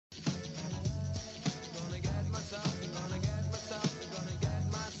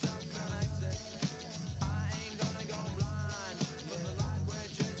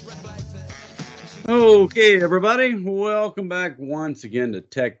Okay, everybody, welcome back once again to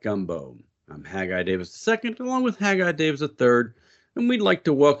Tech Gumbo. I'm Haggai Davis II, along with Haggai Davis III, and we'd like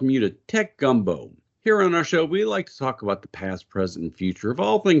to welcome you to Tech Gumbo. Here on our show, we like to talk about the past, present, and future of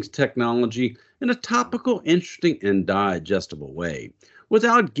all things technology in a topical, interesting, and digestible way.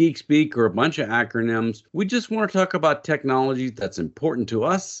 Without geek speak or a bunch of acronyms, we just want to talk about technology that's important to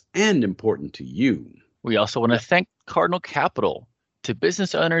us and important to you. We also want to thank Cardinal Capital. To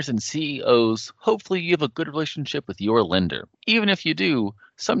business owners and CEOs, hopefully you have a good relationship with your lender. Even if you do,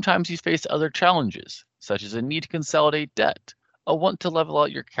 sometimes you face other challenges, such as a need to consolidate debt, a want to level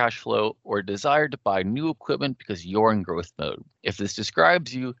out your cash flow, or a desire to buy new equipment because you're in growth mode. If this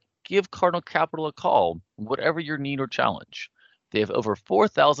describes you, give Cardinal Capital a call, whatever your need or challenge. They have over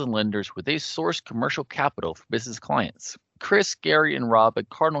 4,000 lenders where they source commercial capital for business clients. Chris, Gary, and Rob at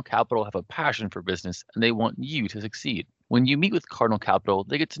Cardinal Capital have a passion for business, and they want you to succeed. When you meet with Cardinal Capital,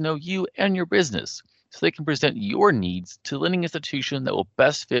 they get to know you and your business, so they can present your needs to a lending institution that will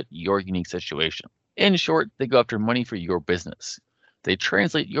best fit your unique situation. In short, they go after money for your business. They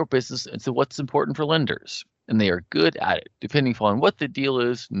translate your business into what's important for lenders, and they are good at it. Depending upon what the deal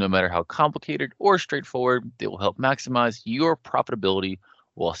is, no matter how complicated or straightforward, they will help maximize your profitability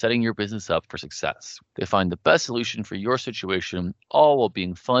while setting your business up for success. They find the best solution for your situation, all while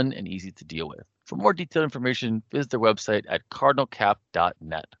being fun and easy to deal with. For more detailed information, visit their website at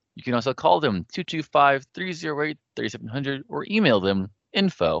cardinalcap.net. You can also call them 225-308-3700 or email them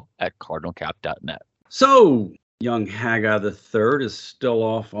info@cardinalcap.net. So, young Haggai III is still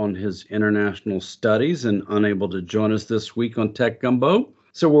off on his international studies and unable to join us this week on Tech Gumbo.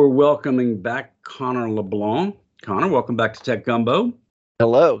 So we're welcoming back Connor LeBlanc. Connor, welcome back to Tech Gumbo.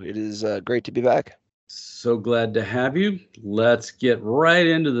 Hello, it is great to be back. So glad to have you. Let's get right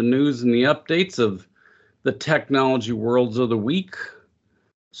into the news and the updates of the technology worlds of the week.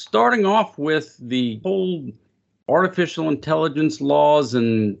 Starting off with the whole artificial intelligence laws,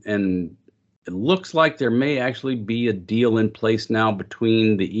 and it looks like there may actually be a deal in place now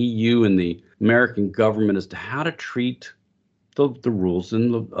between the EU and the American government as to how to treat the rules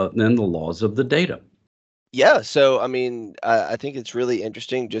and the laws of the data. Yeah, so I mean, I think it's really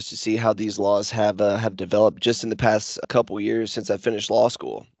interesting just to see how these laws have developed just in the past couple years since I finished law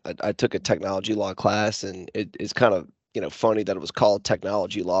school. I took a technology law class, and it's kind of funny that it was called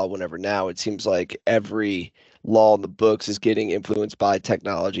technology law whenever now it seems like every law in the books is getting influenced by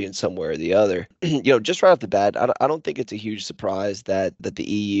technology in some way or the other. Just right off the bat, I don't think it's a huge surprise that the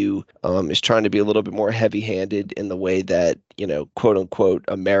EU is trying to be a little bit more heavy-handed in the way that quote unquote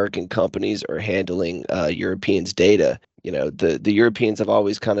American companies are handling Europeans' data. The Europeans have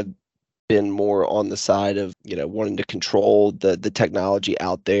always kind of been more on the side of wanting to control the technology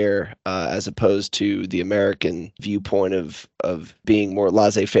out there as opposed to the American viewpoint of being more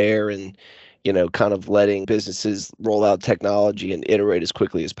laissez-faire and kind of letting businesses roll out technology and iterate as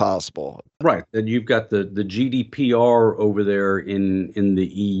quickly as possible. Right. And you've got the GDPR over there in the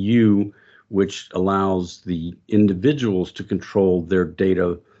EU, which allows the individuals to control their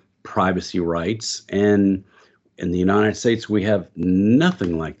data privacy rights. And in the United States, we have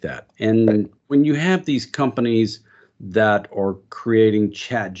nothing like that. And when you have these companies that are creating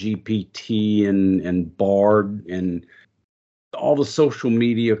ChatGPT and Bard and all the social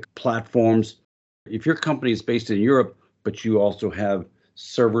media platforms, if your company is based in Europe, but you also have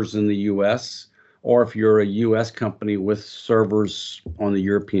servers in the US, or if you're a US company with servers on the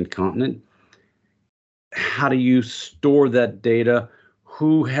European continent, how do you store that data?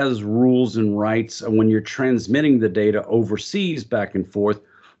 Who has rules and rights when you're transmitting the data overseas back and forth?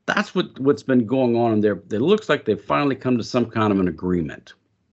 That's what's been going on in there. It looks like they've finally come to some kind of an agreement.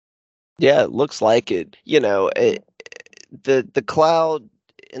 Yeah, it looks like it. The cloud,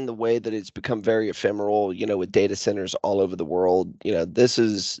 in the way that it's become very ephemeral, with data centers all over the world, this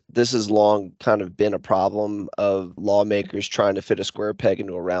has long kind of been a problem of lawmakers trying to fit a square peg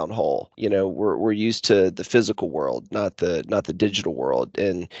into a round hole. We're used to the physical world, not the digital world.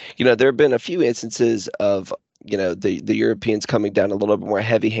 And there have been a few instances of the Europeans coming down a little bit more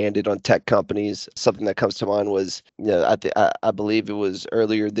heavy-handed on tech companies. Something that comes to mind was, I believe it was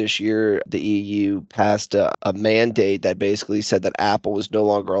earlier this year, the EU passed a mandate that basically said that Apple was no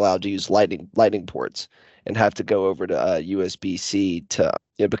longer allowed to use lightning ports and have to go over to USB-C to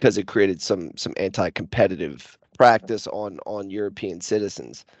because it created some anti-competitive practice on European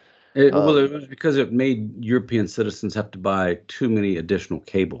citizens. It was because it made European citizens have to buy too many additional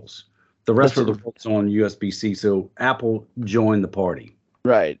cables. The rest of the world's on USB-C, so Apple joined the party.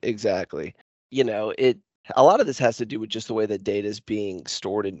 Right, exactly. It a lot of this has to do with just the way that data is being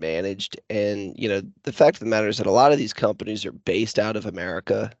stored and managed. And, the fact of the matter is that a lot of these companies are based out of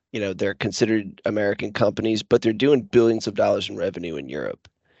America. They're considered American companies, but they're doing billions of dollars in revenue in Europe.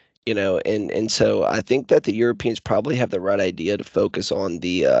 And so I think that the Europeans probably have the right idea to focus on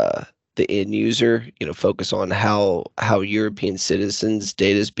the end user, focus on how European citizens'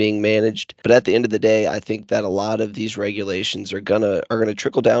 data is being managed. But at the end of the day, I think that a lot of these regulations are gonna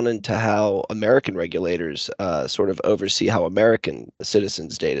trickle down into how American regulators sort of oversee how American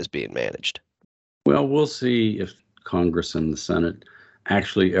citizens' data is being managed. Well, we'll see if Congress and the Senate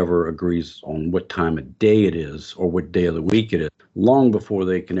actually ever agrees on what time of day it is or what day of the week it is, long before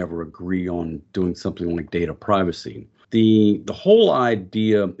they can ever agree on doing something like data privacy. The whole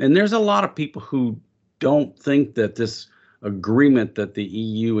idea, and there's a lot of people who don't think that this agreement that the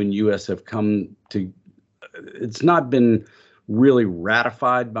EU and US have come to, it's not been really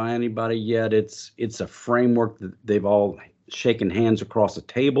ratified by anybody yet. It's a framework that they've all shaken hands across the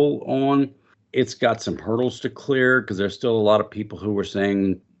table on. It's got some hurdles to clear because there's still a lot of people who were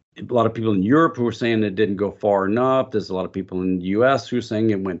saying, a lot of people in Europe who were saying it didn't go far enough. There's a lot of people in the US who are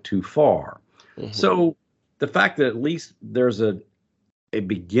saying it went too far. Mm-hmm. So the fact that at least there's a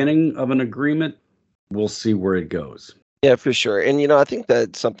beginning of an agreement, we'll see where it goes. Yeah, for sure. And, I think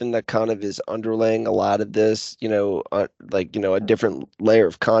that something that kind of is underlaying a lot of this, a different layer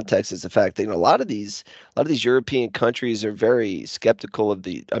of context is the fact that, a lot of these European countries are very skeptical of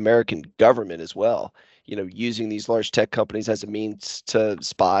the American government as well, using these large tech companies as a means to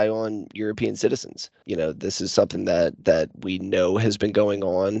spy on European citizens. This is something that we know has been going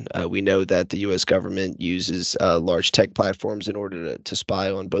on. We know that the U.S. government uses large tech platforms in order to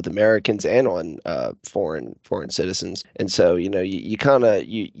spy on both Americans and on foreign citizens. And so, you kind of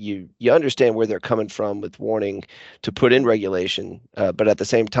you understand where they're coming from with wanting to put in regulation, but at the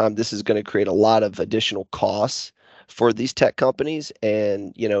same time, this is going to create a lot of additional costs for these tech companies.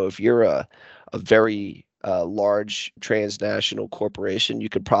 And if you're a very large transnational corporation, you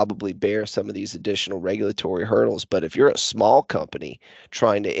could probably bear some of these additional regulatory hurdles. But if you're a small company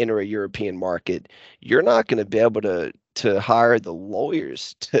trying to enter a European market, you're not going to be able to hire the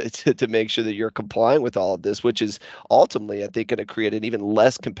lawyers to make sure that you're complying with all of this, which is ultimately, I think, going to create an even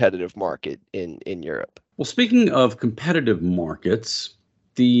less competitive market in Europe. Well, speaking of competitive markets,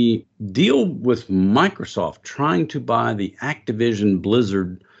 the deal with Microsoft trying to buy the Activision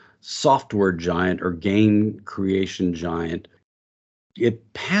Blizzard software giant or game creation giant,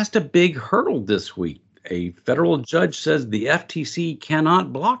 it passed a big hurdle this week. A federal judge says the FTC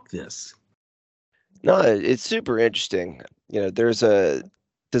cannot block this. No, it's super interesting. There's a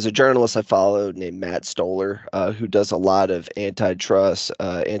journalist I follow named Matt Stoller, who does a lot of antitrust,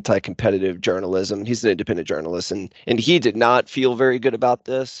 anti-competitive journalism. He's an independent journalist, and he did not feel very good about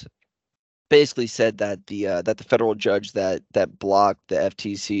this. Basically said that the federal judge that blocked the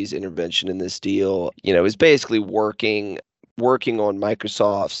FTC's intervention in this deal, is basically working on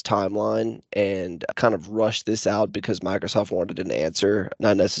Microsoft's timeline and kind of rushed this out because Microsoft wanted an answer,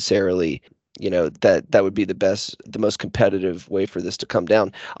 not necessarily that would be the most competitive way for this to come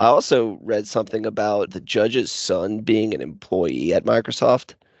down. I also read something about the judge's son being an employee at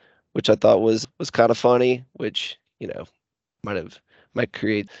Microsoft, which I thought was kind of funny, which might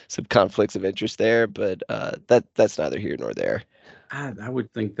create some conflicts of interest there, but that's neither here nor there. I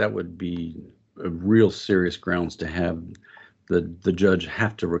would think that would be a real serious grounds to have the judge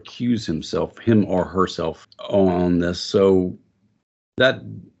have to recuse him or herself on this. So that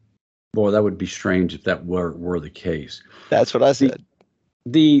would be strange if that were the case. That's what I said.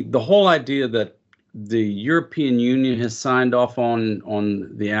 The whole idea that the European Union has signed off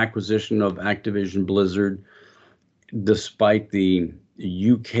on the acquisition of Activision Blizzard, despite the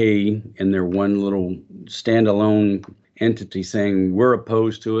UK and their one little standalone entity saying we're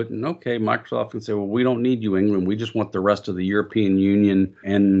opposed to it. And okay, Microsoft can say, well, we don't need you, England. We just want the rest of the European Union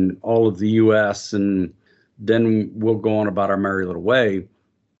and all of the US, and then we'll go on about our merry little way.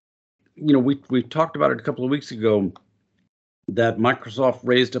 We talked about it a couple of weeks ago that Microsoft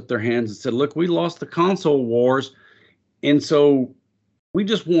raised up their hands and said, look, we lost the console wars, and so we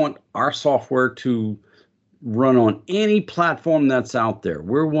just want our software to run on any platform that's out there.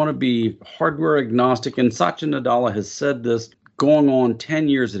 We want to be hardware agnostic. And Satya Nadella has said this going on 10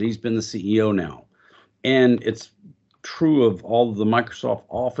 years that he's been the CEO now. And it's true of all of the Microsoft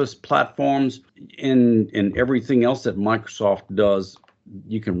Office platforms and everything else that Microsoft does.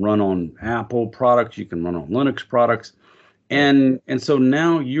 You can run on Apple products, you can run on Linux products. And so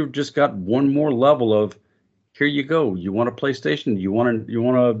now you've just got one more level of, here you go. You want a PlayStation? You want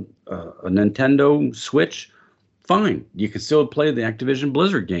a Nintendo Switch? Fine. You can still play the Activision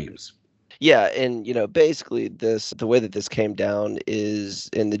Blizzard games. Yeah, and basically the way that this came down is,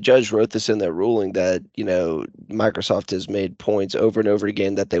 and the judge wrote this in their ruling, that Microsoft has made points over and over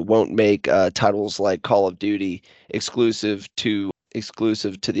again that they won't make titles like Call of Duty exclusive to the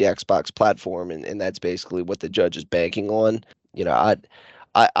Xbox platform, and that's basically what the judge is banking on. You know,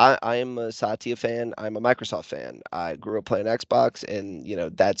 I am a Satya fan. I'm a Microsoft fan. I grew up playing Xbox, and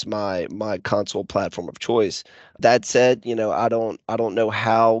that's my console platform of choice. That said, I don't know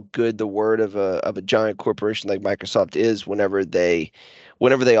how good the word of a giant corporation like Microsoft is whenever they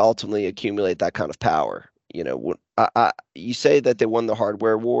ultimately accumulate that kind of power. You say that they won the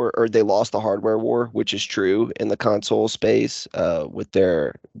hardware war, or they lost the hardware war, which is true in the console space, with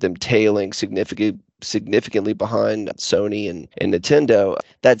them tailing significantly behind Sony and Nintendo.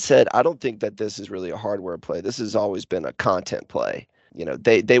 That said, I don't think that this is really a hardware play. This has always been a content play.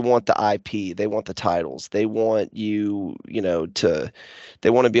 They want the IP, they want the titles, they want they want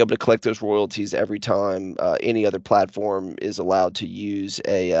to be able to collect those royalties every time any other platform is allowed to use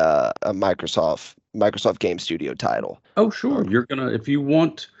a Microsoft Game Studio title. Oh, sure. You're gonna if you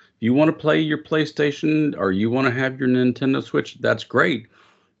want to play your PlayStation or you want to have your Nintendo Switch, that's great.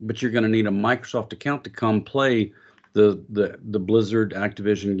 But you're gonna need a Microsoft account to come play the Blizzard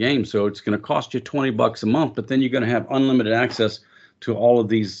Activision game. So it's gonna cost you $20 a month, but then you're gonna have unlimited access to all of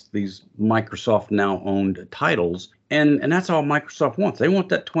these Microsoft now owned titles. And that's all Microsoft wants. They want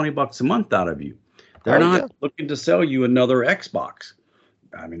that $20 a month out of you. They're not looking to sell you another Xbox.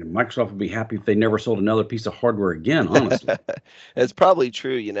 I mean, Microsoft would be happy if they never sold another piece of hardware again, honestly. It's probably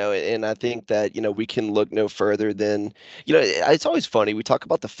true, and I think that, we can look no further than, it's always funny. We talk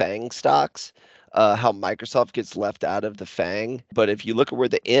about the FANG stocks, how Microsoft gets left out of the FANG. But if you look at where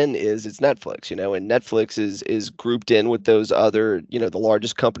the N is, it's Netflix, and Netflix is grouped in with those other, the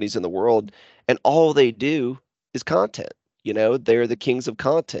largest companies in the world, and all they do is content. They're the kings of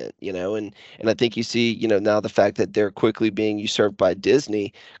content, and I think you see, now the fact that they're quickly being usurped by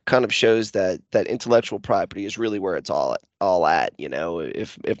Disney kind of shows that intellectual property is really where it's all at.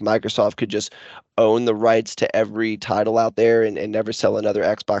 If Microsoft could just own the rights to every title out there and never sell another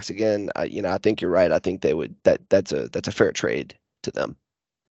Xbox again, I think you're right. I think they would, that's a fair trade to them.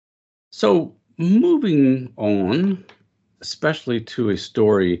 So moving on, especially to a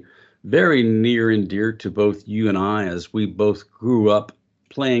story very near and dear to both you and I, as we both grew up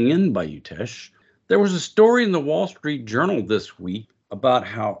playing in Bayou. There was a story in the Wall Street Journal this week about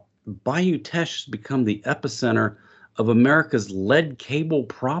how Bayou has become the epicenter of America's lead cable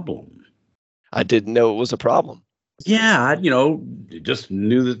problem. I didn't know it was a problem. Yeah, just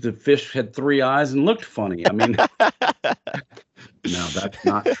knew that the fish had three eyes and looked funny. I mean, no, that's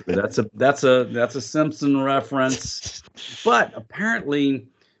not true. That's a Simpson reference. But apparently,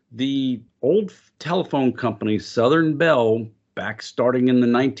 the old telephone company Southern Bell, back starting in the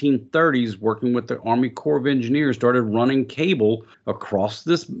 1930s, working with the Army Corps of Engineers, started running cable across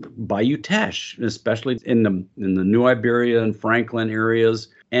this Bayou Teche, especially in the New Iberia and Franklin areas.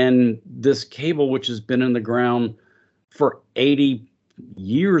 And this cable, which has been in the ground for 80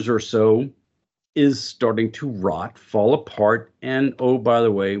 years or so, is starting to rot, fall apart, and, oh, by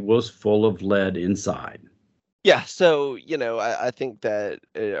the way, was full of lead inside. Yeah, so I think that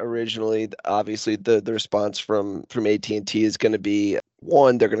originally, obviously, the response from AT&T is going to be,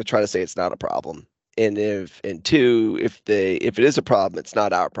 one, they're going to try to say it's not a problem, and two, if it is a problem, it's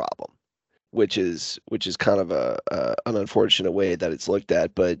not our problem, which is kind of an unfortunate way that it's looked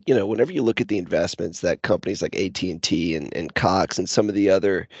at. But whenever you look at the investments that companies like AT&T and Cox and some of the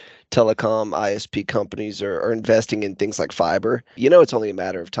other telecom ISP companies are investing in things like fiber, it's only a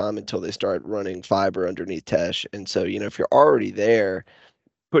matter of time until they start running fiber underneath Teche. And so, if you're already there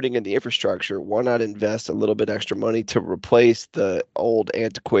putting in the infrastructure, why not invest a little bit extra money to replace the old,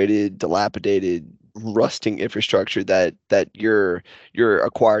 antiquated, dilapidated, rusting infrastructure that your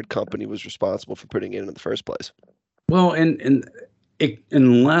acquired company was responsible for putting in the first place? Well,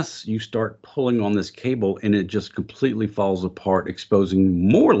 unless you start pulling on this cable and it just completely falls apart, exposing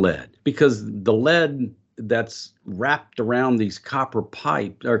more lead, because the lead that's wrapped around these copper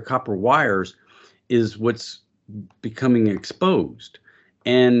pipe or copper wires is what's becoming exposed.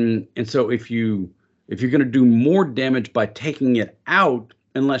 And so if you're going to do more damage by taking it out,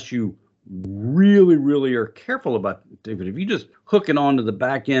 unless you really, really are careful about it, if you just hook it onto the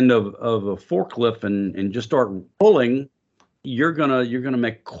back end of a forklift and just start pulling, you're gonna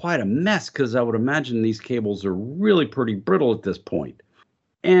make quite a mess, because I would imagine these cables are really pretty brittle at this point.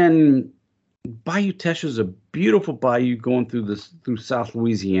 And Bayou Teche is a beautiful bayou going through South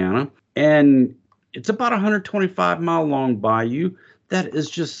Louisiana, and it's about 125-mile long bayou that is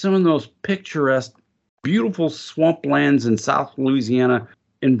just some of the most picturesque, beautiful swamplands in South Louisiana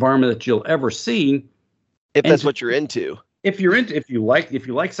environment that you'll ever see. If that's what you're into. If you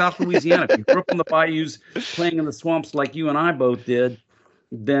like South Louisiana, if you grew up in the bayous, playing in the swamps like you and I both did,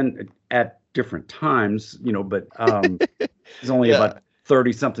 then at different times, but it's only about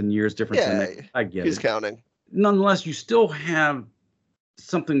 30 something years difference. Yeah, I get who's it. Counting? Nonetheless, you still have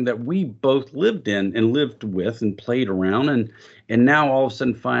something that we both lived in and lived with and played around, and now all of a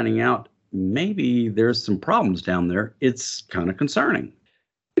sudden finding out maybe there's some problems down there. It's kind of concerning.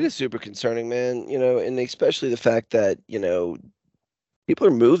 It is super concerning, man. And especially the fact that, people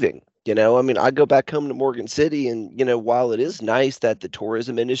are moving. I mean, I go back home to Morgan City, and while it is nice that the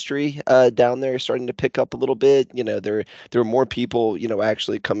tourism industry down there is starting to pick up a little bit, there are more people,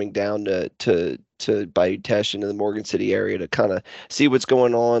 actually coming down to Bayou Teche into the Morgan City area to kind of see what's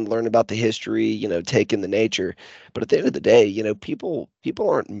going on, learn about the history, take in the nature. But at the end of the day, people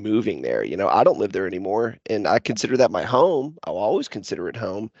aren't moving there. I don't live there anymore, and I consider that my home. I'll always consider it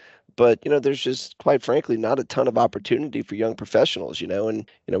home. But, there's just, quite frankly, not a ton of opportunity for young professionals, and,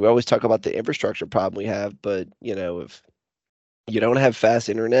 we always talk about the infrastructure problem we have, but, if you don't have fast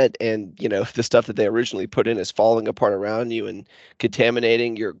internet and, the stuff that they originally put in is falling apart around you and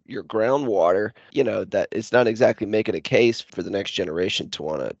contaminating your groundwater, that it's not exactly making a case for the next generation to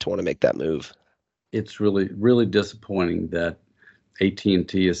want to make that move. It's really, really disappointing that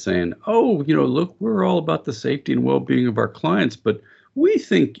AT&T is saying, oh, look, we're all about the safety and well-being of our clients, but we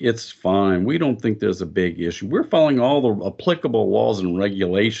think it's fine. We don't think there's a big issue. We're following all the applicable laws and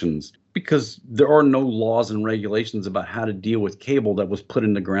regulations because there are no laws and regulations about how to deal with cable that was put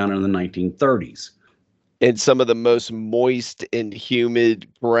in the ground in the 1930s. And some of the most moist and humid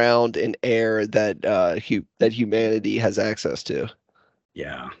ground and air that humanity has access to.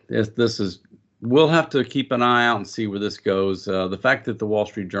 Yeah, this is. We'll have to keep an eye out and see where this goes. The fact that the Wall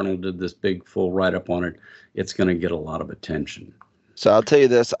Street Journal did this big full write-up on it, it's going to get a lot of attention. So I'll tell you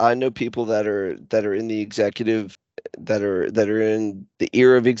this: I know people that are in the executive, that are in the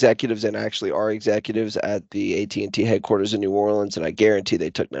ear of executives and actually are executives at the AT&T headquarters in New Orleans, and I guarantee they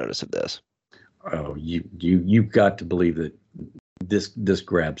took notice of this. Oh, you've got to believe that this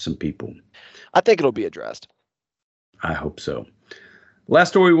grabs some people. I think it'll be addressed. I hope so. Last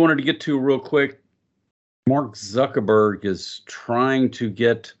story we wanted to get to real quick. Mark Zuckerberg is trying to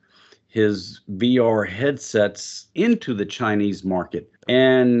get his VR headsets into the Chinese market,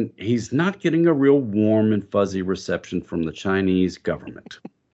 and he's not getting a real warm and fuzzy reception from the Chinese government.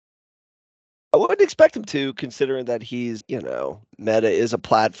 I wouldn't expect him to, considering that he's, Meta is a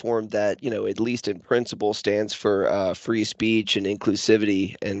platform that, at least in principle, stands for free speech and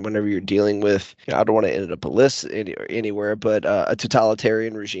inclusivity. And whenever you're dealing with, I don't want to end up a list anywhere, but a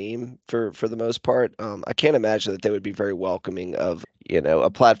totalitarian regime for the most part, I can't imagine that they would be very welcoming of, a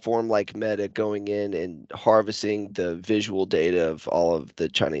platform like Meta going in and harvesting the visual data of all of the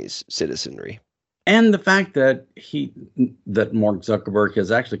Chinese citizenry. And the fact that Mark Zuckerberg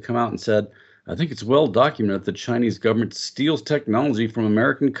has actually come out and said, I think it's well documented that the Chinese government steals technology from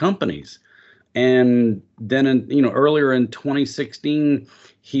American companies. And then, earlier in 2016,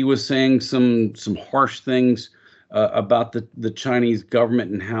 he was saying some harsh things about the Chinese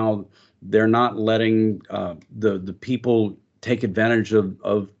government and how they're not letting the people take advantage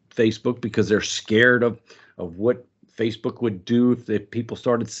of Facebook because they're scared of what Facebook would do if people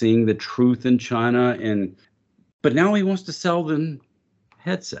started seeing the truth in China. But now he wants to sell them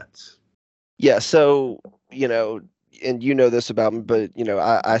headsets. Yeah, so, and this about me, but,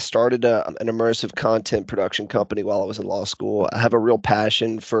 I started an immersive content production company while I was in law school. I have a real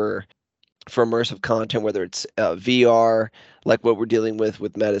passion for immersive content, whether it's VR, like what we're dealing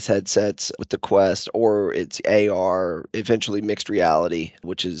with Meta's headsets, with the Quest, or it's AR, eventually mixed reality,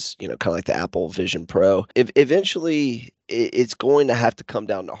 which is, kind of like the Apple Vision Pro. Eventually, it's going to have to come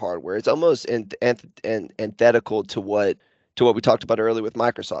down to hardware. It's almost antithetical to what we talked about earlier with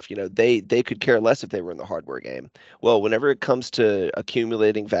Microsoft. They could care less if they were in the hardware game. Well, whenever it comes to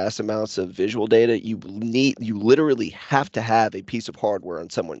accumulating vast amounts of visual data, you literally have to have a piece of hardware on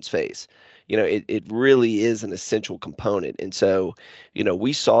someone's face. It really is an essential component. And so,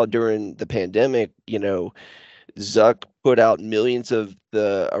 we saw during the pandemic, Zuck put out millions of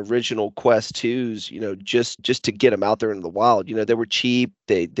the original Quest 2s, just to get them out there in the wild. They were cheap,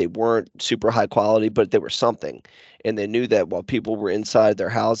 they weren't super high quality, but they were something. And they knew that while people were inside their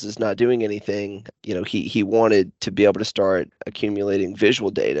houses not doing anything, he wanted to be able to start accumulating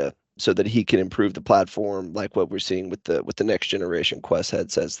visual data so that he can improve the platform, like what we're seeing with the next generation Quest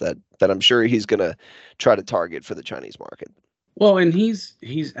headsets that I'm sure he's going to try to target for the Chinese market. Well, and he's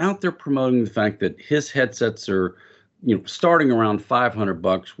out there promoting the fact that his headsets are, starting around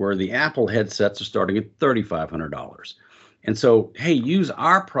 $500, where the Apple headsets are starting at $3,500. And so, hey, use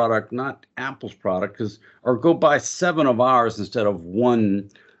our product, not Apple's product, or go buy 7 of ours instead of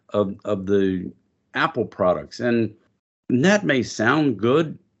one of the Apple products. And that may sound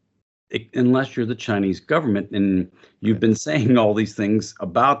good unless you're the Chinese government, and you've been saying all these things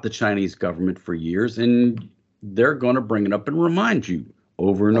about the Chinese government for years, and they're going to bring it up and remind you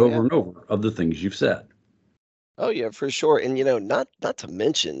over and over and over of the things you've said. Oh yeah, for sure. And not to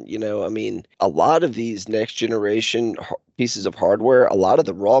mention, I mean, a lot of these next generation pieces of hardware, a lot of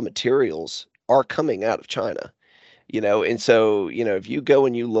the raw materials are coming out of China. And so, if you go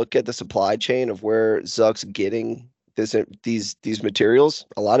and you look at the supply chain of where Zuck's getting these materials,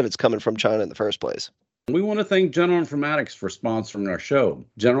 a lot of it's coming from China in the first place. We want to thank General Informatics for sponsoring our show.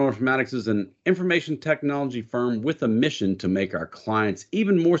 General Informatics is an information technology firm with a mission to make our clients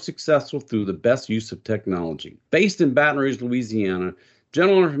even more successful through the best use of technology. Based in Baton Rouge, Louisiana,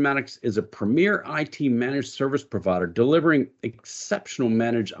 General Informatics is a premier IT managed service provider delivering exceptional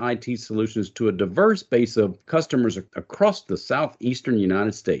managed IT solutions to a diverse base of customers across the southeastern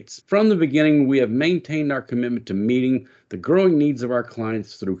United States. From the beginning, we have maintained our commitment to meeting the growing needs of our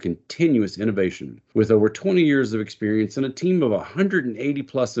clients through continuous innovation. With over 20 years of experience and a team of 180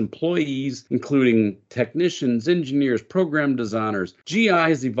 plus employees, including technicians, engineers, program designers, GI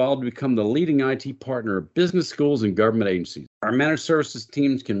has evolved to become the leading IT partner of business schools and government agencies. Our managed services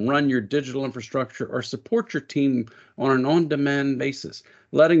teams can run your digital infrastructure or support your team on an on-demand basis,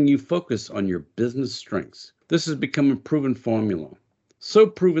 letting you focus on your business strengths. This has become a proven formula. So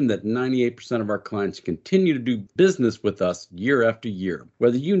proven that 98% of our clients continue to do business with us year after year.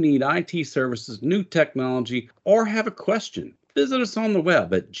 Whether you need IT services, new technology, or have a question, visit us on the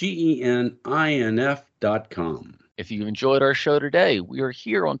web at geninf.com. If you enjoyed our show today, we are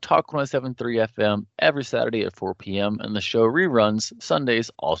here on Talk 107.3 FM every Saturday at 4 p.m. and the show reruns Sundays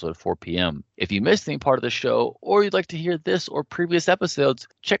also at 4 p.m. If you missed any part of the show or you'd like to hear this or previous episodes,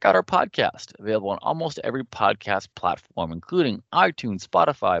 check out our podcast, available on almost every podcast platform, including iTunes,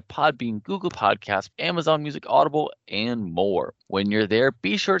 Spotify, Podbean, Google Podcasts, Amazon Music, Audible, and more. When you're there,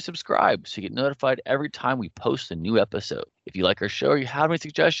 be sure to subscribe so you get notified every time we post a new episode. If you like our show or you have any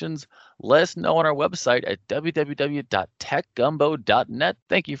suggestions, let us know on our website at www.techgumbo.net.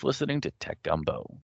 Thank you for listening to Tech Gumbo.